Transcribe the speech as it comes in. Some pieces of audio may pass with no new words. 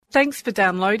Thanks for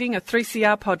downloading a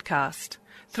 3CR podcast.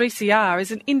 3CR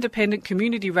is an independent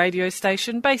community radio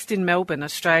station based in Melbourne,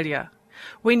 Australia.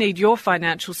 We need your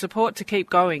financial support to keep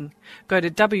going. Go to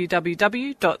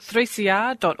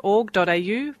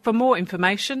www.3cr.org.au for more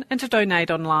information and to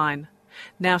donate online.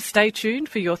 Now stay tuned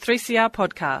for your 3CR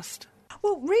podcast.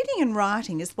 Well, reading and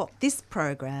writing is what this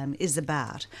program is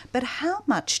about, but how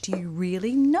much do you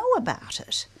really know about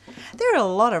it? There are a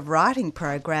lot of writing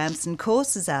programs and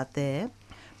courses out there,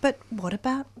 but what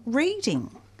about reading?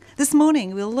 This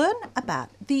morning we'll learn about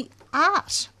the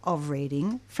art of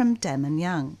reading from Damon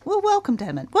Young. Well, welcome,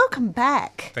 Damon. Welcome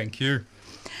back. Thank you.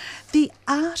 The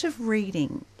art of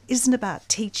reading isn't about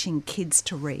teaching kids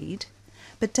to read,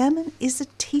 but Damon is a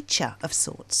teacher of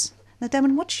sorts. Now,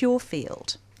 Damon, what's your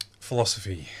field?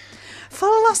 Philosophy.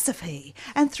 Philosophy.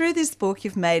 And through this book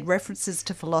you've made references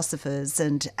to philosophers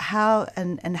and how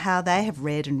they have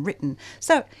read and written.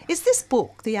 So is this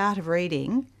book, The Art of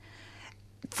Reading,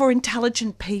 for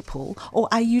intelligent people, or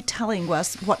are you telling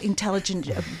us what intelligent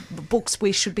books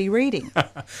we should be reading?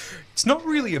 It's not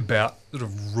really about sort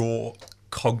of raw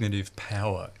cognitive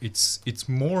power. It's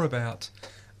more about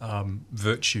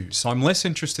virtue. So I'm less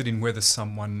interested in whether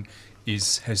someone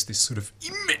has this sort of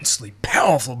immensely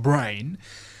powerful brain,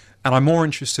 and I'm more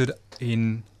interested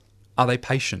in, are they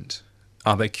patient?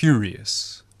 Are they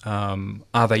curious?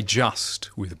 Are they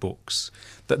just with books?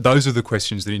 Those are the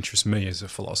questions that interest me as a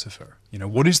philosopher. You know,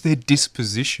 what is their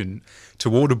disposition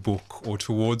toward a book or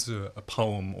towards a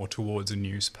poem or towards a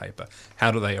newspaper? How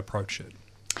do they approach it?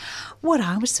 What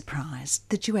I was surprised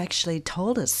that you actually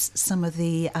told us some of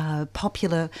the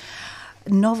popular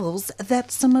novels that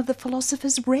some of the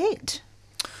philosophers read.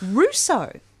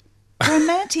 Rousseau,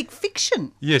 romantic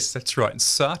fiction. Yes, that's right. And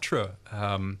Sartre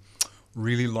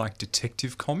really liked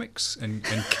detective comics and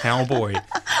cowboy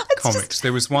comics.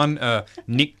 There was one,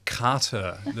 Nick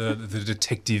Carter, the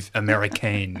detective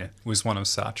Americain, was one of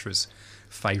Sartre's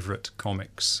favourite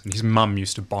comics. And his mum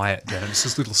used to buy it down. It's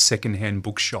this little second-hand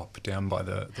bookshop down by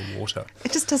the water.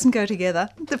 It just doesn't go together.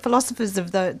 The philosophers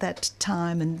of that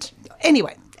time. And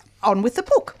anyway, on with the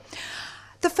book.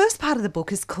 The first part of the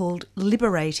book is called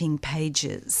Liberating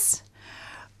Pages.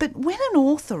 But when an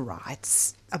author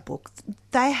writes a book,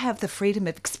 they have the freedom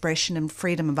of expression and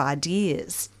freedom of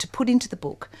ideas to put into the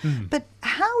book. But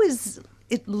how is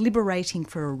it liberating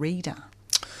for a reader?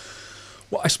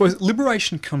 Well, I suppose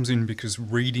liberation comes in because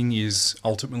reading is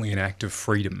ultimately an act of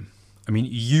freedom. I mean,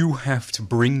 you have to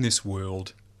bring this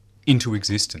world into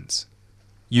existence.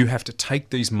 You have to take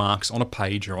these marks on a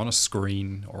page or on a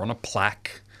screen or on a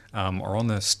plaque or on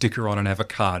the sticker on an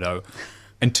avocado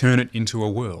and turn it into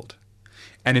a world.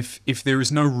 And if there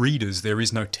is no readers, there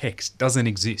is no text, doesn't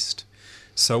exist.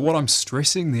 So what I'm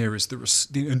stressing there is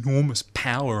the enormous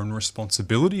power and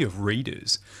responsibility of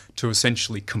readers to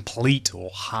essentially complete or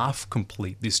half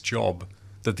complete this job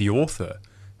that the author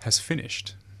has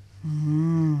finished.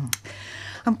 I'm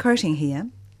quoting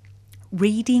here,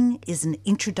 "Reading is an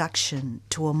introduction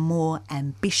to a more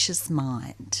ambitious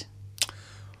mind."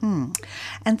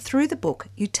 And through the book,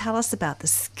 you tell us about the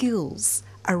skills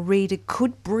a reader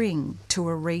could bring to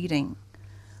a reading.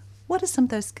 What are some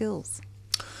of those skills?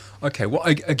 Okay, well,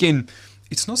 again,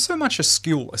 it's not so much a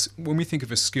skill. When we think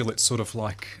of a skill, it's sort of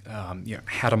like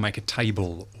how to make a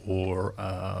table or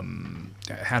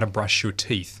how to brush your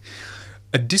teeth.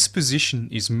 A disposition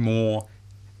is more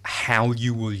how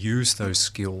you will use those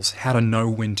skills, how to know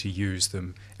when to use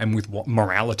them, and with what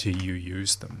morality you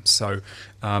use them. So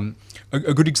a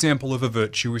good example of a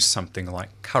virtue is something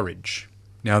like courage.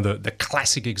 Now, the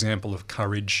classic example of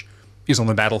courage is on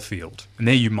the battlefield. And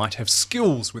there you might have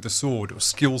skills with a sword or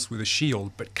skills with a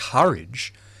shield, but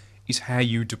courage is how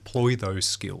you deploy those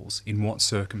skills, in what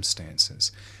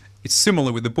circumstances. It's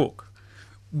similar with the book.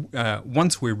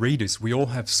 Once we're readers, we all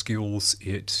have skills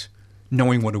at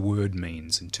knowing what a word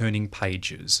means and turning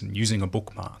pages and using a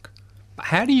bookmark. But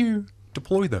how do you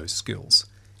deploy those skills?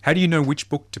 How do you know which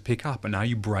book to pick up, and are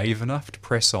you brave enough to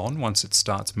press on once it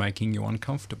starts making you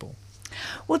uncomfortable?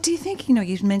 Well, do you think,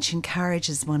 you've mentioned courage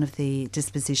as one of the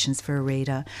dispositions for a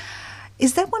reader.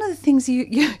 Is that one of the things you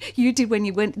did when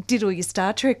you did all your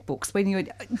Star Trek books, when you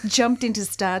jumped into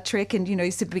Star Trek and,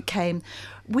 it became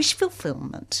wish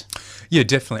fulfillment? Yeah,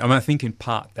 definitely. I mean, I think in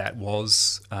part that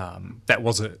was a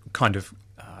kind of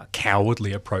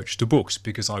cowardly approach to books,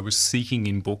 because I was seeking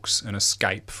in books an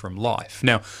escape from life.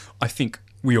 Now, I think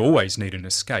we always need an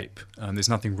escape. There's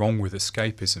nothing wrong with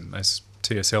escapism. As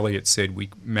T.S. Eliot said,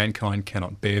 mankind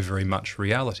cannot bear very much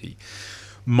reality.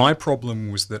 My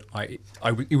problem was that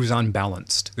it was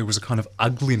unbalanced. There was a kind of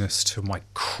ugliness to my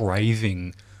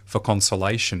craving for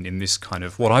consolation in this kind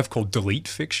of what I've called delete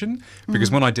fiction,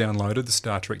 because when I downloaded the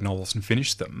Star Trek novels and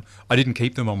finished them, I didn't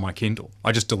keep them on my Kindle.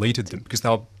 I just deleted them because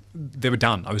they were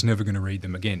done. I was never going to read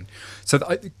them again. So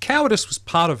cowardice was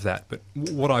part of that, but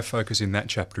what I focus in that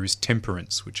chapter is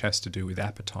temperance, which has to do with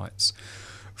appetites.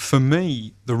 For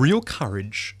me, the real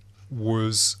courage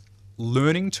was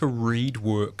learning to read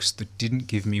works that didn't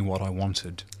give me what I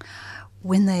wanted.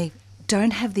 When they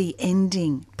don't have the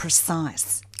ending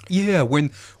precise. Yeah,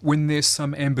 when there's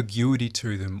some ambiguity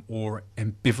to them or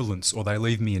ambivalence, or they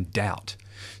leave me in doubt.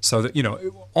 So that,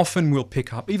 often we'll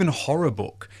pick up even a horror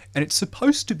book and it's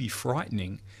supposed to be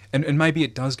frightening and maybe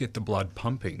it does get the blood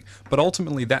pumping, but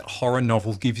ultimately that horror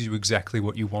novel gives you exactly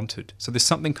what you wanted. So there's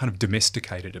something kind of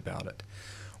domesticated about it.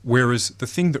 Whereas the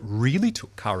thing that really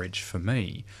took courage for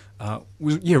me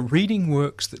was reading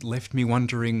works that left me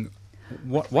wondering,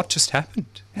 what just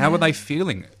happened? How are they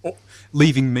feeling? Or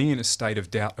leaving me in a state of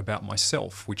doubt about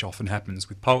myself, which often happens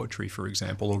with poetry, for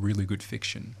example, or really good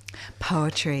fiction.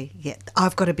 Poetry, yeah.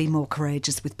 I've got to be more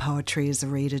courageous with poetry as a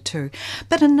reader too.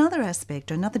 But another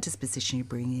aspect, or another disposition you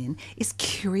bring in is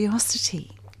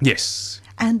curiosity. Yes.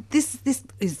 And this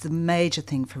is the major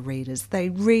thing for readers. They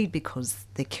read because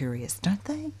they're curious, don't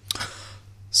they?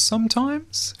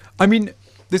 Sometimes. I mean,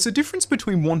 there's a difference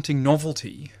between wanting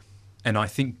novelty and I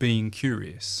think being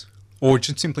curious, or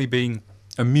just simply being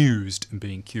amused and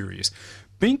being curious.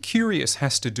 Being curious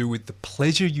has to do with the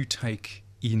pleasure you take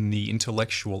in the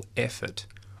intellectual effort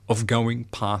of going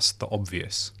past the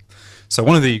obvious. So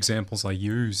one of the examples I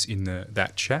use in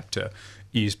that chapter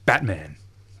is Batman,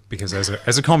 because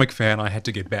as a comic fan, I had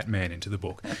to get Batman into the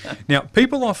book. Now,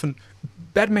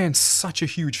 Batman's such a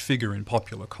huge figure in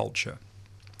popular culture,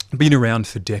 been around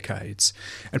for decades,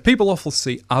 and people often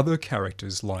see other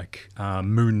characters like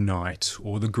Moon Knight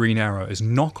or the Green Arrow as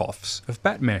knockoffs of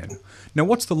Batman. Now,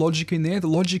 what's the logic in there? The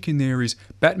logic in there is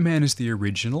Batman is the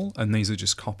original and these are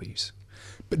just copies.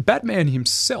 But Batman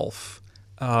himself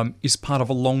is part of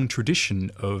a long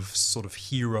tradition of sort of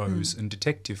heroes and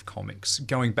detective comics,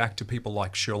 going back to people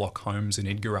like Sherlock Holmes and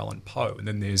Edgar Allan Poe. And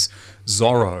then there's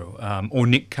Zorro or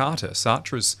Nick Carter,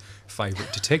 Sartre's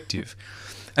favourite detective.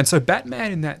 And so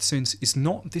Batman in that sense is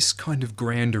not this kind of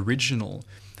grand original.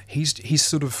 He's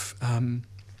sort of...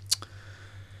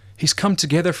 he's come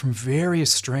together from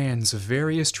various strands of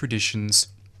various traditions,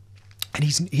 and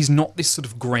he's not this sort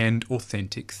of grand,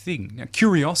 authentic thing. Now,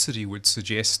 curiosity would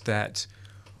suggest that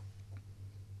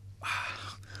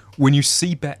when you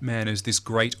see Batman as this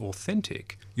great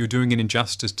authentic, you're doing an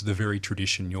injustice to the very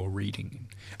tradition you're reading.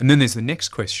 And then there's the next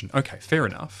question. Okay, fair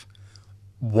enough.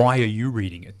 Why are you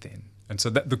reading it then? And so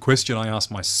the question I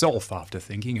asked myself after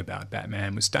thinking about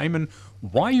Batman was, Damon,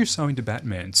 why are you so into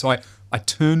Batman? So I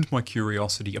turned my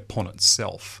curiosity upon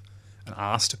itself and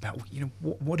asked about,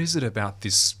 what is it about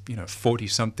this,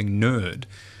 40-something nerd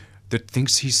that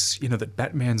thinks that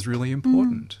Batman's really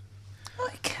important?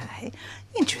 Okay,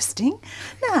 interesting.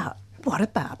 Now, what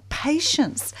about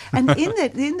patience? And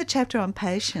in the chapter on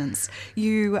patience,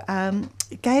 you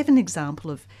gave an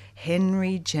example of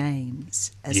Henry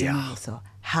James as an author.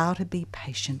 How to be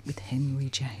patient with Henry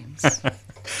James.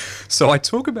 So I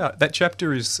talk about, that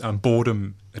chapter is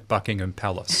Boredom at Buckingham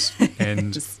Palace.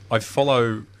 And Yes. I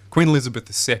follow Queen Elizabeth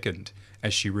II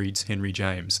as she reads Henry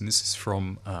James. And this is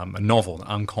from a novel, An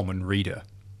Uncommon Reader.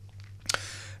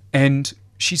 And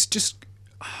she's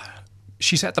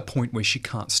at the point where she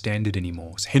can't stand it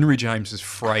anymore. So Henry James's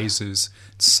phrases,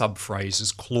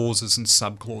 sub-phrases, clauses and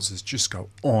sub-clauses just go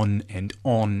on and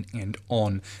on and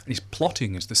on. And his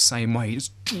plotting is the same way. He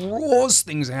just draws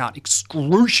things out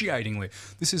excruciatingly.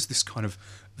 This is this kind of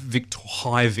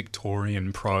high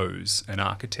Victorian prose and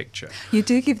architecture. You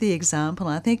do give the example,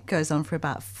 I think it goes on for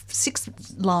about 6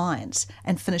 lines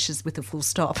and finishes with a full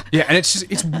stop. Yeah, and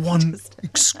it's one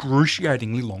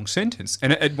excruciatingly long sentence.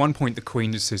 And at one point the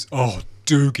Queen just says, "Oh,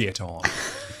 do get on."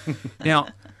 Now,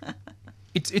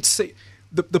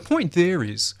 the point there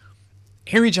is,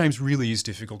 Henry James really is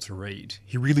difficult to read.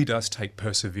 He really does take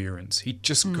perseverance. He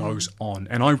just goes on.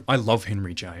 And I love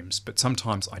Henry James, but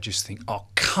sometimes I just think, oh,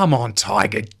 come on,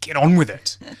 Tiger, get on with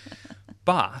it.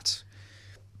 But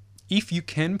if you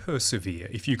can persevere,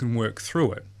 if you can work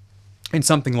through it, in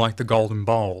something like The Golden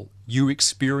Bowl, you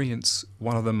experience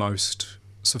one of the most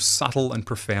sort of subtle and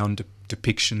profound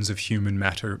depictions of human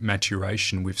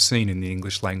maturation we've seen in the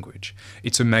English language.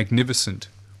 It's a magnificent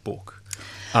book.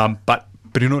 But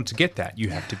But in order to get that, you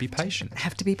have to be patient.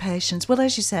 Have to be patient. Well,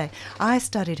 as you say, I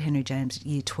studied Henry James at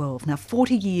year 12. Now,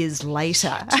 40 years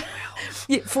later,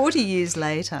 40 years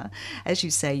later, as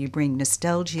you say, you bring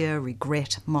nostalgia,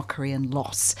 regret, mockery and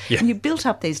loss. Yeah. And you built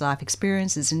up these life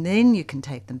experiences and then you can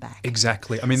take them back.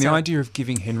 Exactly. I mean, the idea of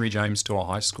giving Henry James to a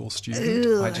high school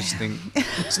student, I just think,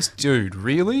 dude,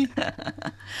 really?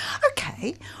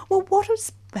 Okay. Well, what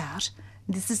about...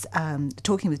 This is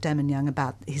talking with Damon Young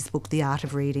about his book, The Art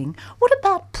of Reading. What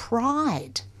about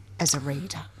pride as a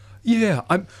reader? Yeah,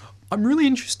 I'm really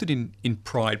interested in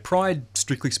pride. Pride,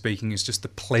 strictly speaking, is just the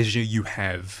pleasure you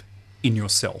have in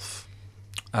yourself.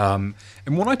 And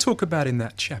what I talk about in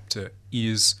that chapter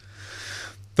is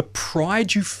the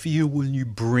pride you feel when you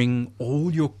bring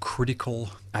all your critical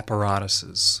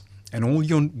apparatuses and all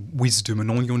your wisdom and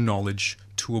all your knowledge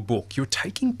to a book. You're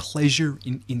taking pleasure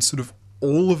in sort of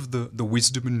all of the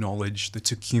wisdom and knowledge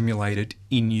that's accumulated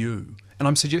in you. And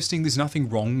I'm suggesting there's nothing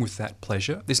wrong with that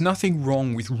pleasure. There's nothing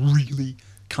wrong with really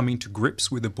coming to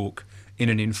grips with a book in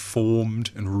an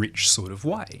informed and rich sort of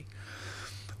way.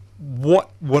 What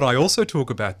I also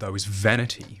talk about, though, is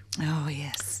vanity. Oh,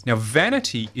 yes. Now,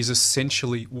 vanity is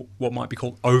essentially what might be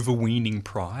called overweening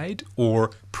pride or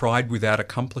pride without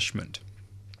accomplishment.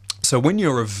 So when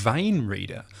you're a vain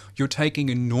reader, you're taking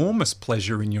enormous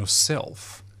pleasure in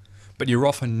yourself, but you're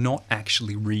often not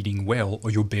actually reading well,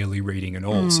 or you're barely reading at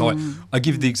all. So I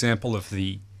give the example of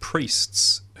the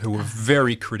priests who were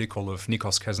very critical of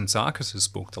Nikos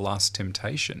Kazantzakis' book, The Last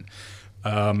Temptation.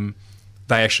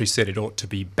 They actually said it ought to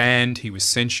be banned. He was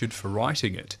censured for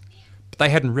writing it, but they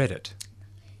hadn't read it.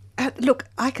 Look,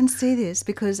 I can see this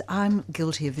because I'm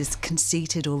guilty of this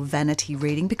conceited or vanity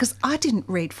reading because I didn't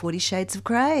read 40 Shades of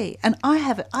Grey, and I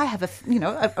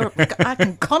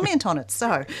can comment on it.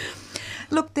 So,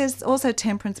 look, there's also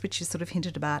temperance, which you sort of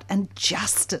hinted about, and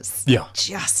justice. Yeah.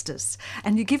 Justice.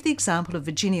 And you give the example of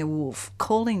Virginia Woolf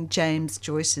calling James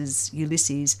Joyce's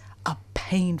Ulysses a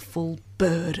painful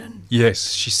burden.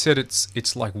 Yes, she said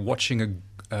it's like watching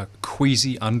a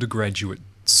queasy undergraduate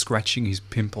scratching his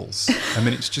pimples. I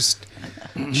mean, it's just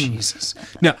Jesus.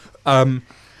 Now,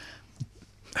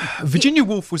 Virginia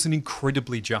Woolf was an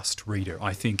incredibly just reader,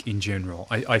 I think, in general.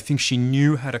 I think she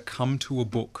knew how to come to a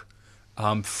book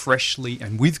freshly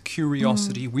and with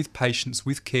curiosity, with patience,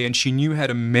 with care, and she knew how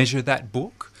to measure that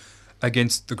book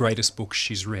against the greatest books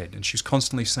she's read. And she was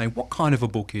constantly saying, what kind of a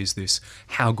book is this?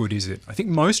 How good is it? I think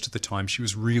most of the time she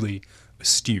was really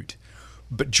astute.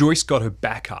 But Joyce got her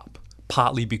back up,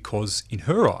 partly because in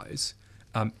her eyes,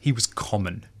 he was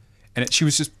common. And she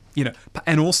was just,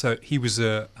 and also he was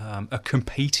a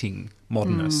competing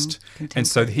modernist. And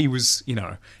so he was,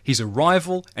 he's a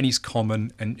rival and he's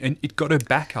common, and it got her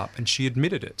back up and she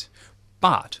admitted it.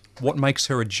 But what makes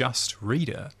her a just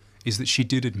reader is that she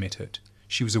did admit it.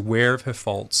 She was aware of her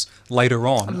faults later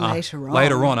on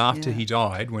after he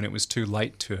died, when it was too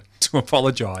late to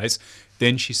apologise.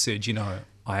 Then she said,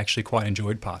 I actually quite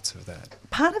enjoyed parts of that.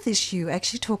 Part of this, you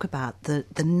actually talk about the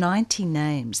 90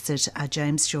 names that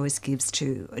James Joyce gives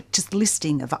to, just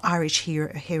listing of Irish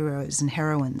heroes and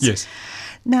heroines. Yes.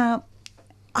 Now,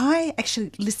 I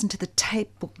actually listened to the talking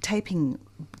book.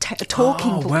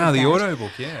 Wow, the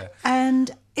audiobook, yeah.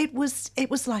 And it was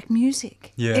like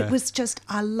music. Yeah. It was just,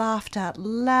 I laughed out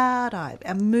loud.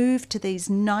 I moved to these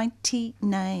 90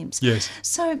 names. Yes.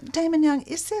 So, Damon Young,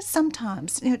 is there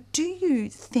sometimes, do you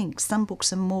think some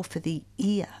books are more for the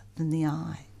ear than the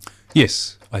eye?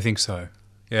 Yes, I think so.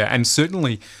 Yeah, and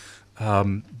certainly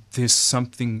there's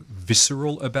something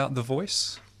visceral about the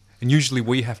voice. And usually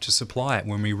we have to supply it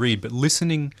when we read, but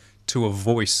listening to a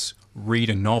voice read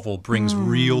a novel brings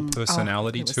real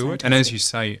personality to it. Fantastic. And as you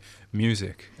say,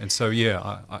 music. And so,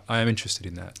 yeah, I am interested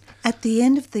in that. At the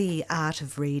end of The Art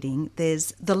of Reading,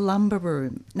 there's the lumber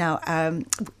room. Now,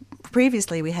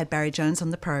 previously we had Barry Jones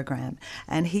on the program,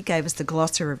 and he gave us the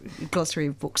glossary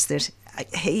of books that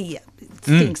he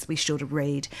thinks we should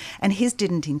read, and his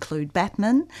didn't include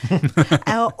Batman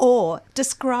or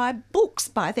describe books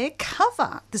by their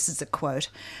cover. This is a quote.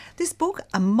 This book,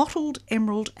 a mottled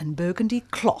emerald and burgundy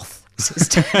cloth, says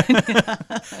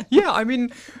Yeah, I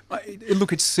mean,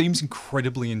 look, it seems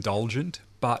incredibly indulgent,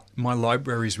 but my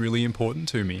library is really important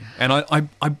to me, and I'm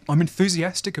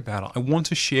enthusiastic about it. I want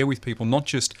to share with people not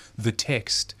just the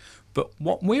text, but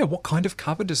what kind of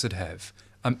cover does it have?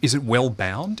 Is it well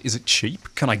bound? Is it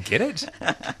cheap? Can I get it?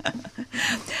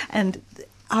 And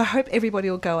I hope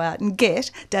everybody will go out and get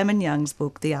Damon Young's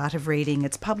book, The Art of Reading.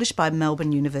 It's published by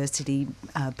Melbourne University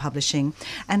Publishing,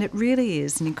 and it really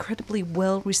is an incredibly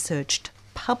well-researched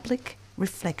public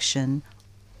reflection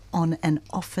on an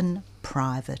often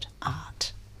private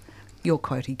art. Your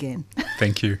quote again.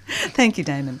 Thank you. Thank you,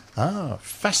 Damon. Ah,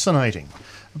 fascinating.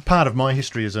 Part of my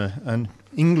history as an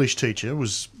English teacher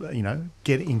was,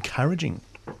 encouraging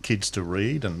kids to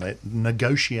read and that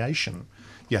negotiation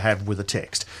you have with a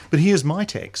text. But here's my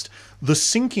text. The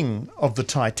sinking of the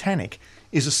Titanic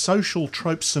is a social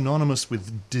trope synonymous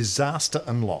with disaster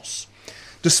and loss.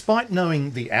 Despite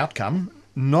knowing the outcome,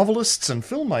 novelists and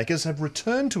filmmakers have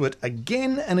returned to it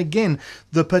again and again.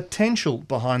 The potential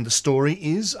behind the story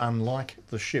is, unlike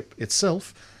the ship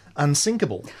itself,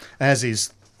 unsinkable, as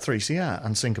is 3CR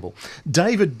unsinkable.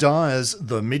 David Dyer's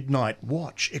The Midnight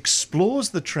Watch explores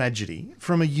the tragedy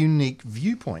from a unique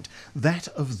viewpoint, that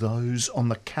of those on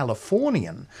the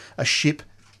Californian, a ship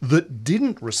that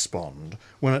didn't respond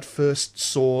when it first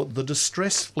saw the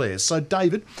distress flares. So,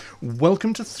 David,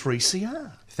 welcome to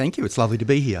 3CR. Thank you. It's lovely to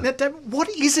be here. Now, David, what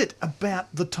is it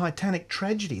about the Titanic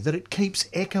tragedy that it keeps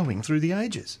echoing through the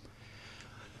ages?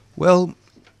 Well,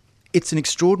 it's an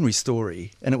extraordinary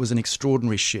story, and it was an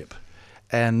extraordinary ship.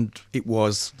 And it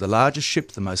was the largest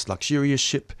ship, the most luxurious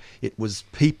ship. It was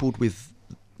peopled with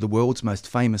the world's most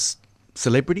famous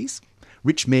celebrities,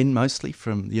 rich men mostly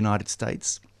from the United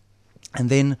States. And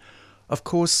then, of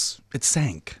course, it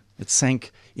sank. It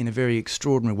sank in a very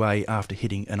extraordinary way after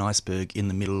hitting an iceberg in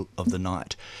the middle of the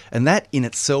night. And that in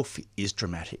itself is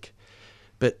dramatic.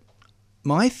 But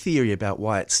my theory about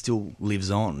why it still lives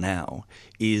on now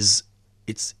is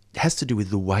it has to do with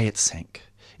the way it sank.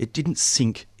 It didn't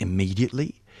sink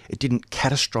immediately. It didn't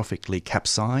catastrophically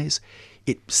capsize.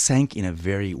 It sank in a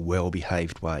very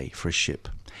well-behaved way for a ship.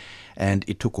 And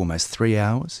it took almost 3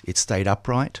 hours. It stayed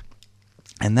upright.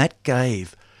 And that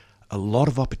gave a lot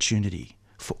of opportunity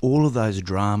for all of those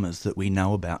dramas that we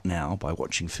know about now by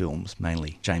watching films,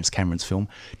 mainly James Cameron's film,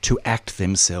 to act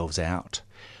themselves out.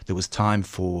 There was time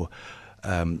for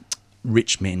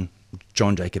rich men,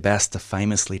 John Jacob Astor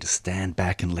famously, to stand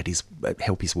back and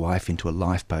help his wife into a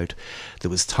lifeboat.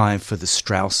 There was time for the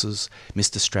Strausses,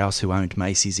 Mr. Strauss, who owned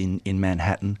Macy's in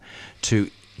Manhattan, to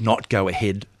not go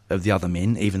ahead of the other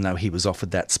men, even though he was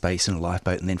offered that space in a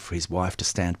lifeboat, and then for his wife to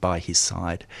stand by his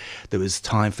side. There was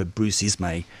time for Bruce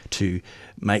Ismay to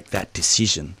make that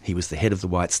decision. He was the head of the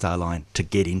White Star Line, to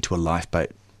get into a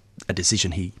lifeboat, a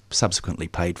decision he subsequently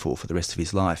paid for the rest of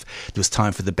his life. There was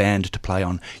time for the band to play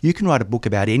on. You can write a book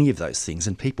about any of those things,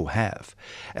 and people have.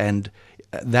 And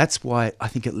that's why I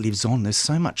think it lives on. There's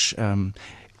so much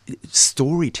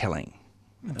storytelling.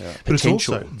 But it's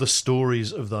also the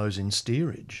stories of those in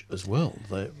steerage as well,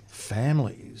 the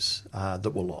families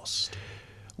that were lost,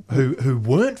 who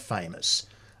weren't famous,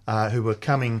 who were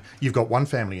coming. You've got one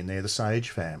family in there, the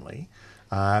Sage family.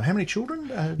 How many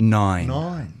children? 9.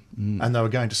 9. And they were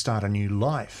going to start a new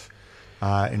life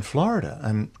in Florida,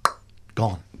 and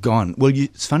gone. Well,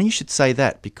 it's funny you should say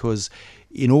that, because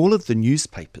in all of the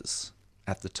newspapers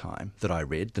at the time that I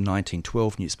read, the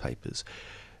 1912 newspapers,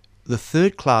 the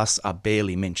third class are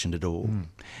barely mentioned at all.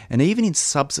 And even in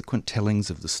subsequent tellings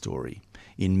of the story,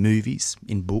 in movies,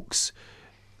 in books,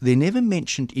 they're never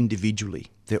mentioned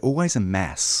individually. They're always a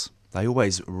mass. They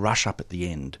always rush up at the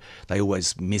end. They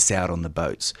always miss out on the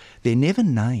boats. They're never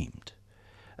named.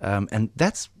 And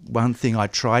that's one thing I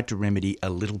tried to remedy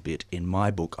a little bit in my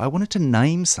book. I wanted to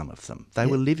name some of them. They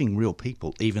were living real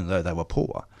people, even though they were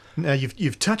poor. Now,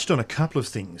 you've touched on a couple of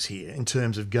things here in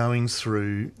terms of going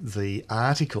through the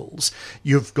articles.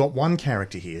 You've got one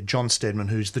character here, John Stedman,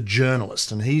 who's the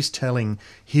journalist, and he's telling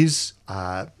his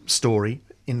story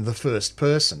in the first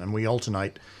person, and we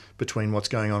alternate between what's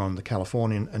going on the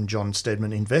Californian and John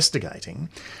Stedman investigating.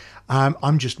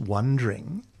 I'm just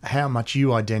wondering how much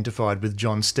you identified with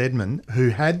John Stedman, who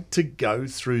had to go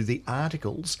through the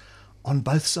articles on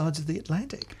both sides of the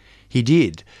Atlantic. He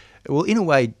did. Well, in a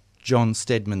way, John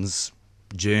Stedman's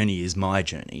journey is my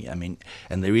journey. I mean,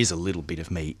 and there is a little bit of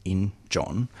me in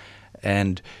John.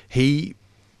 And he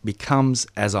becomes,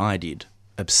 as I did,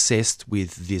 obsessed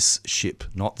with this ship,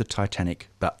 not the Titanic,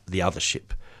 but the other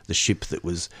ship, the ship that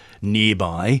was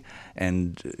nearby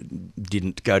and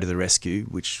didn't go to the rescue,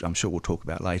 which I'm sure we'll talk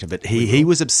about later. But he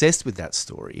was obsessed with that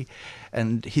story,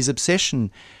 and his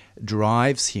obsession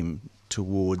drives him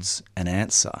towards an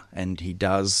answer, and he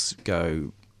does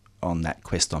go on that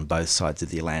quest on both sides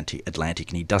of the Atlantic,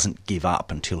 and he doesn't give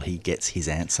up until he gets his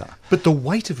answer. But the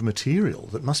weight of material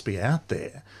that must be out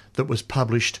there that was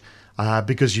published,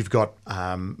 because you've got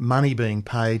money being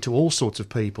paid to all sorts of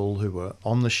people who were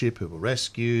on the ship, who were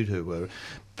rescued, who were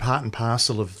part and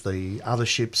parcel of the other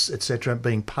ships, etc.,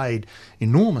 being paid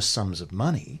enormous sums of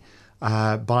money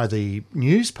by the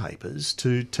newspapers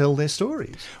to tell their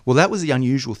stories. Well, that was the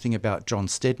unusual thing about John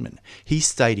Stedman. He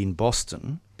stayed in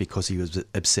Boston because he was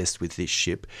obsessed with this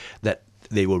ship, that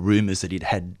there were rumours that it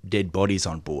had dead bodies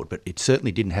on board, but it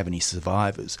certainly didn't have any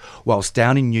survivors. Whilst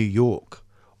down in New York,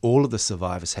 all of the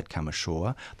survivors had come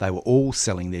ashore. They were all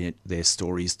selling their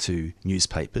stories to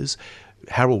newspapers.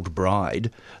 Harold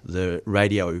Bride, the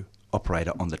radio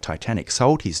operator on the Titanic,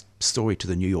 sold his story to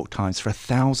the New York Times for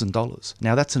 $1,000.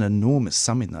 Now, that's an enormous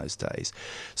sum in those days.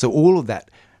 So all of that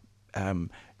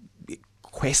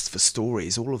quest for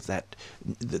stories, all of that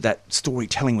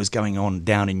storytelling was going on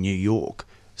down in New York.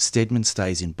 Stedman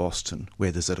stays in Boston,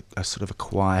 where there's a sort of a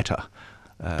quieter,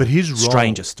 but his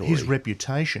stranger story. His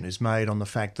reputation is made on the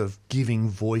fact of giving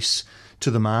voice to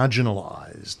the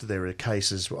marginalised. There are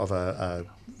cases of a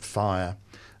fire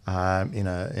in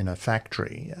a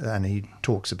factory, and he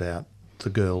talks about the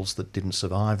girls that didn't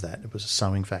survive that. It was a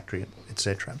sewing factory,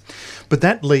 etc. But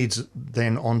that leads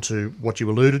then on to what you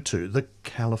alluded to, the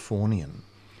Californian.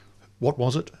 What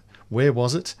was it? Where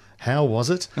was it? How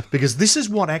was it? Because this is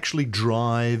what actually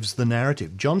drives the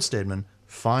narrative. John Stedman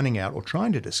finding out or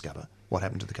trying to discover what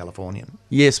happened to the Californian.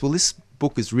 Yes, well, this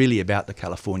book is really about the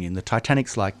Californian. The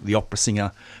Titanic's like the opera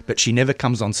singer, but she never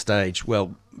comes on stage,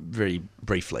 well, very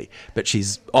briefly, but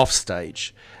she's off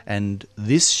stage. And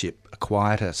this ship, a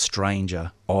quieter,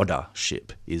 stranger, odder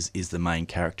ship, is the main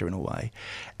character in a way.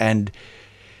 And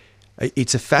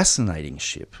it's a fascinating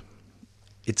ship.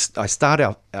 I start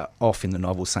off in the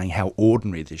novel saying how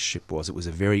ordinary this ship was. It was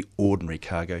a very ordinary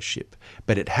cargo ship,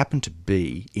 but it happened to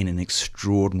be in an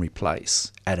extraordinary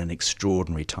place at an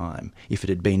extraordinary time. If it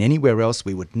had been anywhere else,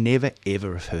 we would never,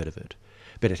 ever have heard of it.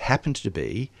 But it happened to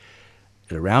be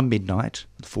at around midnight,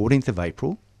 the 14th of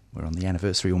April, we're on the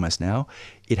anniversary almost now,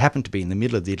 it happened to be in the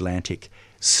middle of the Atlantic,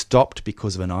 stopped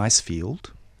because of an ice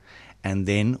field, and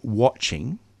then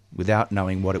watching, without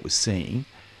knowing what it was seeing,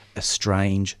 a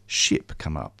strange ship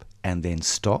come up and then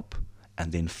stop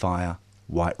and then fire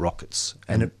white rockets.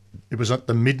 And it was at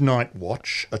the midnight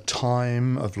watch, a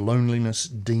time of loneliness,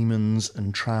 demons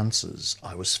and trances.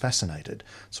 I was fascinated,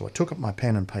 so I took up my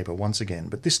pen and paper once again,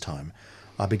 but this time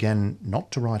I began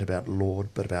not to write about Lord,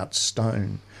 but about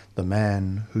Stone, the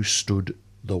man who stood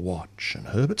the watch. And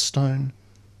Herbert Stone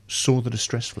saw the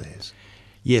distress flares.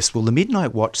 Yes, well, the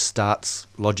midnight watch starts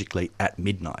logically at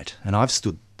midnight, and I've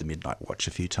stood the midnight watch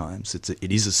a few times.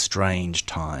 It is a strange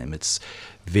time. It's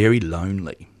very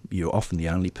lonely. You're often the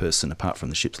only person, apart from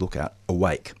the ship's lookout,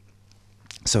 awake.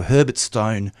 So Herbert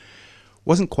Stone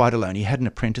wasn't quite alone. He had an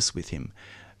apprentice with him,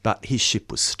 but his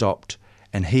ship was stopped,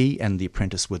 and he and the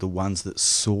apprentice were the ones that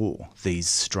saw these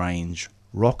strange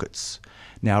rockets.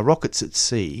 Now, rockets at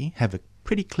sea have a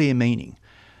pretty clear meaning.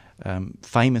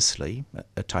 Famously,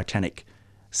 a Titanic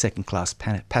second-class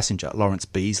passenger, Lawrence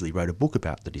Beasley, wrote a book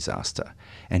about the disaster,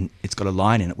 and it's got a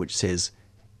line in it which says,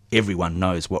 everyone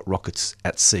knows what rockets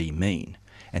at sea mean.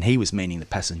 And he was meaning the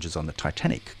passengers on the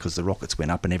Titanic, because the rockets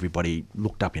went up and everybody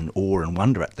looked up in awe and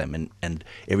wonder at them, and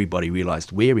everybody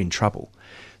realised we're in trouble.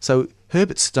 So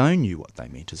Herbert Stone knew what they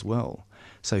meant as well.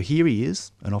 So here he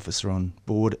is, an officer on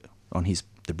board on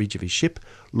the bridge of his ship,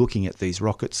 looking at these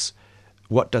rockets.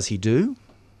 What does he do?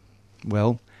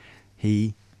 Well,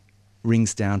 he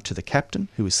rings down to the captain,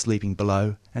 who is sleeping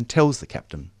below, and tells the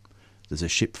captain there's a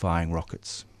ship firing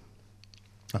rockets.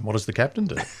 And what does the captain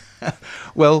do?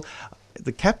 Well,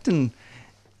 the captain,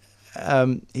 I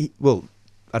don't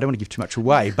want to give too much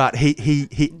away, but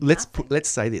let's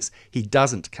say this: he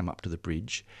doesn't come up to the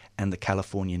bridge, and the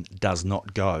Californian does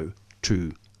not go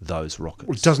to those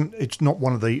rockets. Well, it's not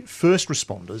one of the first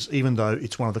responders, even though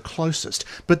it's one of the closest.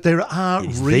 But there are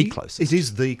It is the closest. It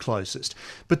is the closest.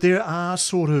 But there are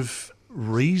sort of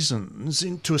reasons,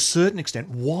 to a certain extent,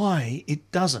 why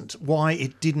it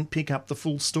didn't pick up the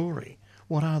full story.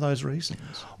 What are those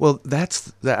reasons? Well,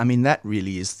 that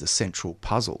really is the central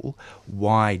puzzle.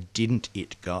 Why didn't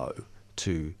it go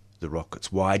to the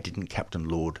rockets? Why didn't Captain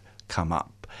Lord come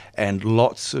up? And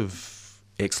lots of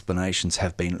explanations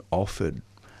have been offered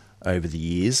over the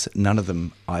years. None of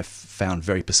them I've found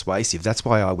very persuasive. That's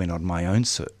why I went on my own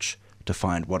search to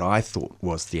find what I thought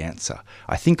was the answer.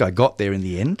 I think I got there in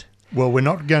the end. Well, we're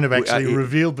not going to actually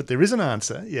reveal, but there is an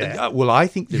answer. Yeah. Well, I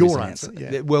think there is an answer.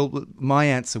 answer. Yeah. Well, my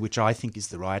answer, which I think is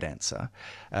the right answer,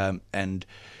 and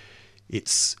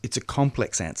it's a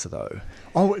complex answer though.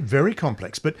 Oh, very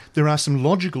complex. But there are some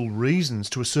logical reasons,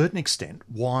 to a certain extent,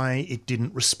 why it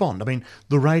didn't respond. I mean,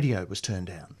 the radio was turned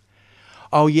down.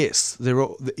 Oh yes,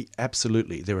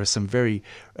 absolutely. There are some very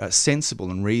sensible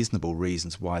and reasonable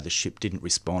reasons why the ship didn't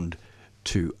respond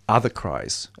to other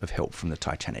cries of help from the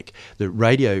Titanic. The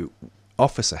radio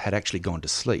officer had actually gone to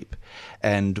sleep,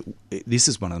 and this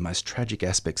is one of the most tragic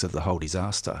aspects of the whole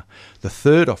disaster. The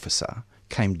third officer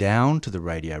came down to the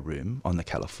radio room on the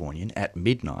Californian at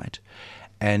midnight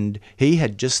And he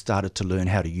had just started to learn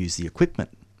how to use the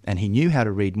equipment, and he knew how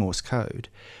to read Morse code.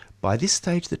 By this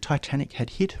stage, the Titanic had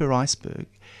hit her iceberg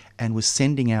and was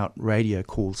sending out radio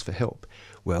calls for help.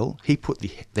 Well, he put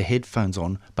the headphones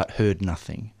on but heard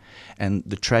nothing. And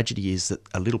the tragedy is that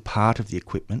a little part of the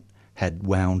equipment had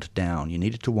wound down. You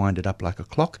needed to wind it up like a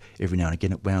clock. Every now and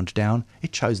again it wound down.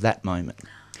 It chose that moment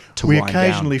to We wind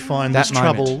occasionally down. find That this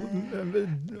trouble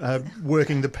moment.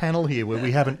 working the panel here, where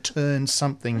we haven't turned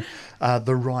something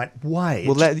the right way.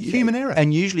 Well, It's human error.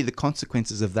 And usually the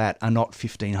consequences of that are not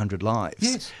 1,500 lives.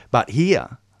 Yes. But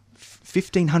here,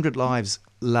 1,500 lives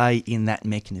lay in that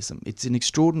mechanism. It's an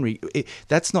extraordinary...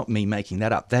 that's not me making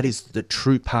that up. That is the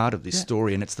true part of this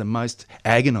story, and it's the most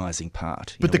agonising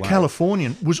part. But the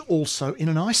Californian was also in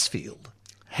an ice field.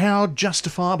 How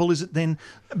justifiable is it then?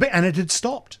 And it had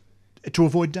stopped to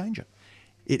avoid danger.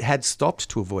 It had stopped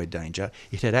to avoid danger.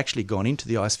 It had actually gone into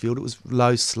the ice field. It was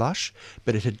low slush,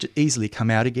 but it had easily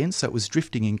come out again, so it was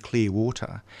drifting in clear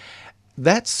water.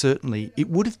 That certainly... it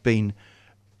would have been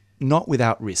not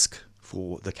without risk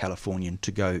for the Californian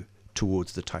to go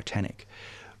towards the Titanic.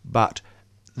 But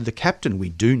the captain, we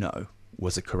do know,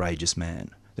 was a courageous man.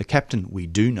 The captain, we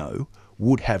do know,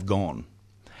 would have gone.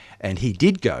 And he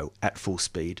did go at full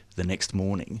speed the next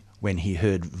morning when he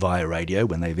heard via radio,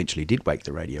 when they eventually did wake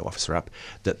the radio officer up,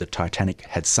 that the Titanic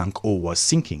had sunk or was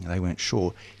sinking. They weren't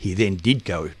sure. He then did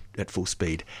go at full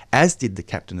speed, as did the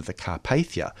captain of the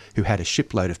Carpathia, who had a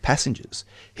shipload of passengers.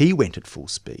 He went at full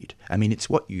speed. I mean, it's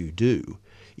what you do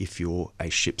if you're a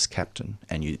ship's captain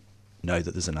and you know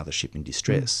that there's another ship in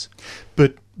distress.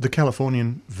 But the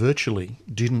Californian virtually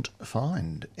didn't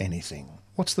find anything.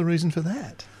 What's the reason for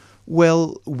that?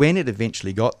 Well, when it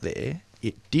eventually got there,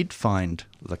 it did find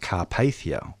the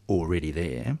Carpathia already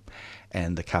there,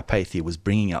 and the Carpathia was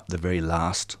bringing up the very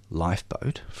last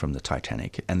lifeboat from the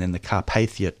Titanic, and then the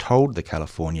Carpathia told the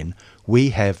Californian,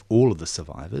 we have all of the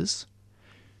survivors,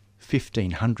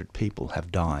 1,500 people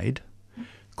have died,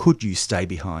 could you stay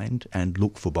behind and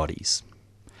look for bodies?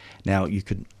 Now, you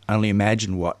could only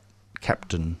imagine what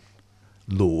Captain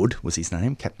Lord, was his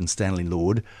name, Captain Stanley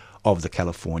Lord of the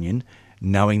Californian,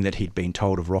 knowing that he'd been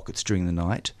told of rockets during the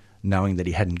night, knowing that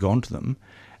he hadn't gone to them,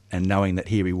 and knowing that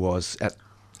here he was at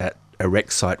a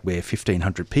wreck site where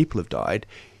 1,500 people have died,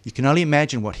 you can only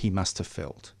imagine what he must have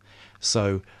felt.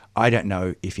 So I don't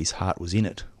know if his heart was in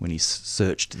it when he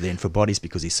searched then for bodies,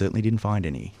 because he certainly didn't find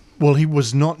any. Well, he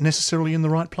was not necessarily in the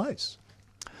right place.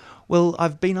 Well,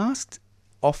 I've been asked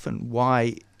often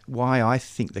why I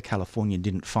think the Californian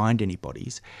didn't find any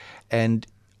bodies, and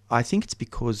I think it's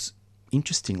because,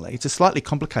 interestingly, it's a slightly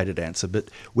complicated answer, but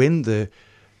when the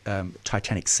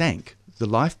Titanic sank, the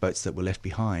lifeboats that were left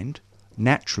behind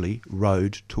naturally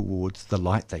rowed towards the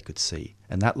light they could see,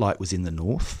 and that light was in the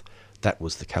north. That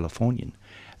was the Californian.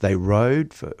 They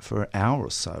rowed for an hour or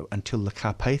so until the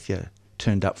Carpathia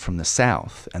turned up from the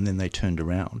south, and then they turned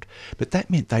around. But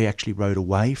that meant they actually rowed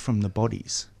away from the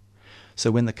bodies. So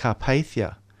when the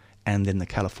Carpathia and then the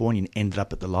Californian ended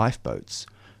up at the lifeboats,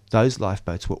 those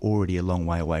lifeboats were already a long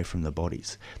way away from the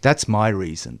bodies. That's my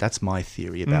reason. That's my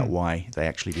theory about why they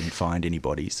actually didn't find any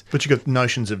bodies. But you've got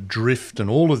notions of drift and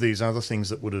all of these other things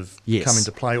that would have come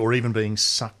into play, or even being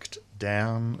sucked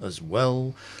down as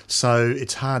well. So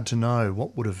it's hard to know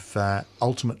what would have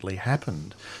ultimately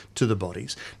happened to the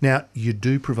bodies. Now, you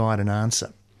do provide an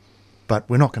answer, but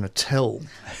we're not going to tell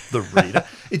the reader.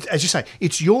 As you say,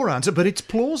 it's your answer, but it's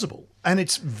plausible. And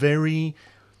it's very,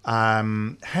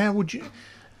 how would you...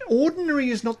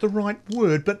 Ordinary is not the right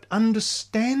word, but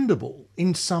understandable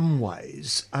in some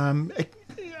ways.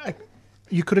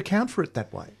 You could account for it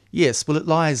that way. Yes, well, it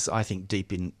lies, I think,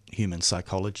 deep in human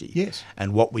psychology. Yes.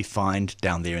 And what we find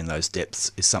down there in those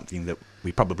depths is something that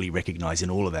we probably recognise in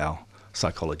all of our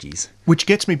psychologies. Which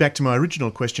gets me back to my original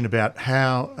question about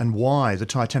how and why the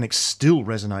Titanic still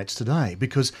resonates today,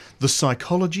 because the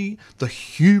psychology, the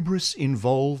hubris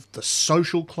involved, the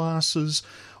social classes,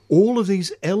 all of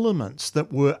these elements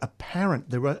that were apparent,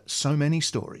 there were so many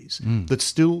stories that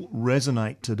still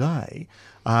resonate today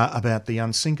about the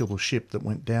unsinkable ship that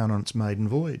went down on its maiden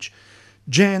voyage.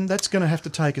 Jan, that's going to have to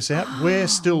take us out. We're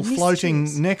still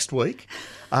floating next week.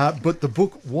 But the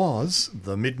book was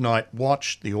The Midnight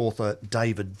Watch, the author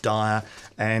David Dyer,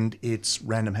 and it's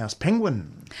Random House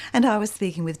Penguin. And I was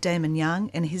speaking with Damon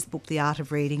Young and his book The Art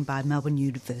of Reading by Melbourne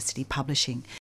University Publishing.